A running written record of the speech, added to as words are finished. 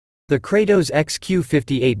The Kratos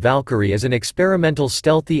XQ-58 Valkyrie is an experimental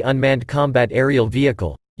stealthy unmanned combat aerial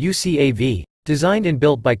vehicle, UCAV, designed and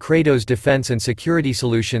built by Kratos Defense and Security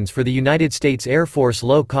Solutions for the United States Air Force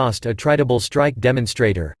Low-Cost Attritable Strike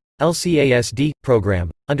Demonstrator (LCASD) program,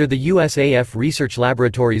 under the USAF Research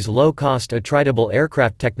Laboratory's Low-Cost Attritable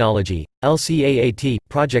Aircraft Technology (LCAAT)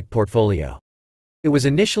 project portfolio. It was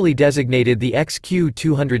initially designated the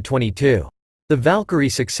XQ-222. The Valkyrie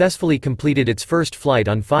successfully completed its first flight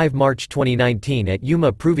on 5 March 2019 at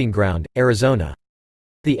Yuma Proving Ground, Arizona.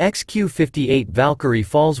 The XQ-58 Valkyrie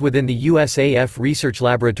falls within the USAF Research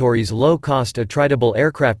Laboratory's Low-Cost Attritable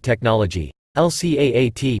Aircraft Technology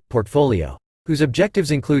 (LCAAT) portfolio, whose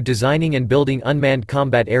objectives include designing and building unmanned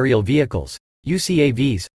combat aerial vehicles,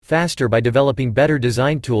 UCAVs, faster by developing better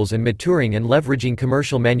design tools and maturing and leveraging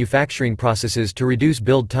commercial manufacturing processes to reduce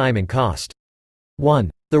build time and cost. 1.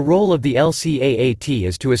 The role of the LCAAT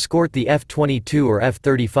is to escort the F-22 or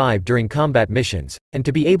F-35 during combat missions, and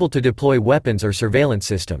to be able to deploy weapons or surveillance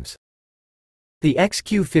systems. The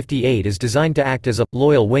XQ-58 is designed to act as a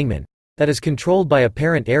loyal wingman that is controlled by a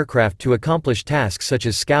parent aircraft to accomplish tasks such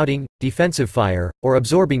as scouting, defensive fire, or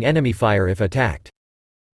absorbing enemy fire if attacked.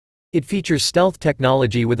 It features stealth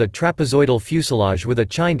technology with a trapezoidal fuselage with a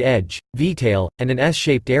chined edge, V-tail, and an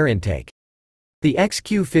S-shaped air intake. The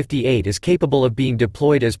XQ-58 is capable of being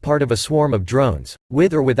deployed as part of a swarm of drones,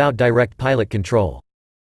 with or without direct pilot control.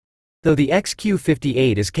 Though the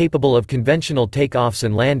XQ-58 is capable of conventional takeoffs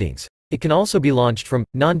and landings, it can also be launched from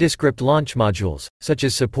nondescript launch modules, such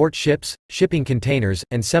as support ships, shipping containers,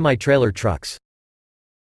 and semi-trailer trucks.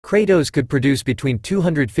 Kratos could produce between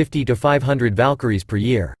 250 to 500 Valkyries per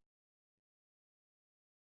year.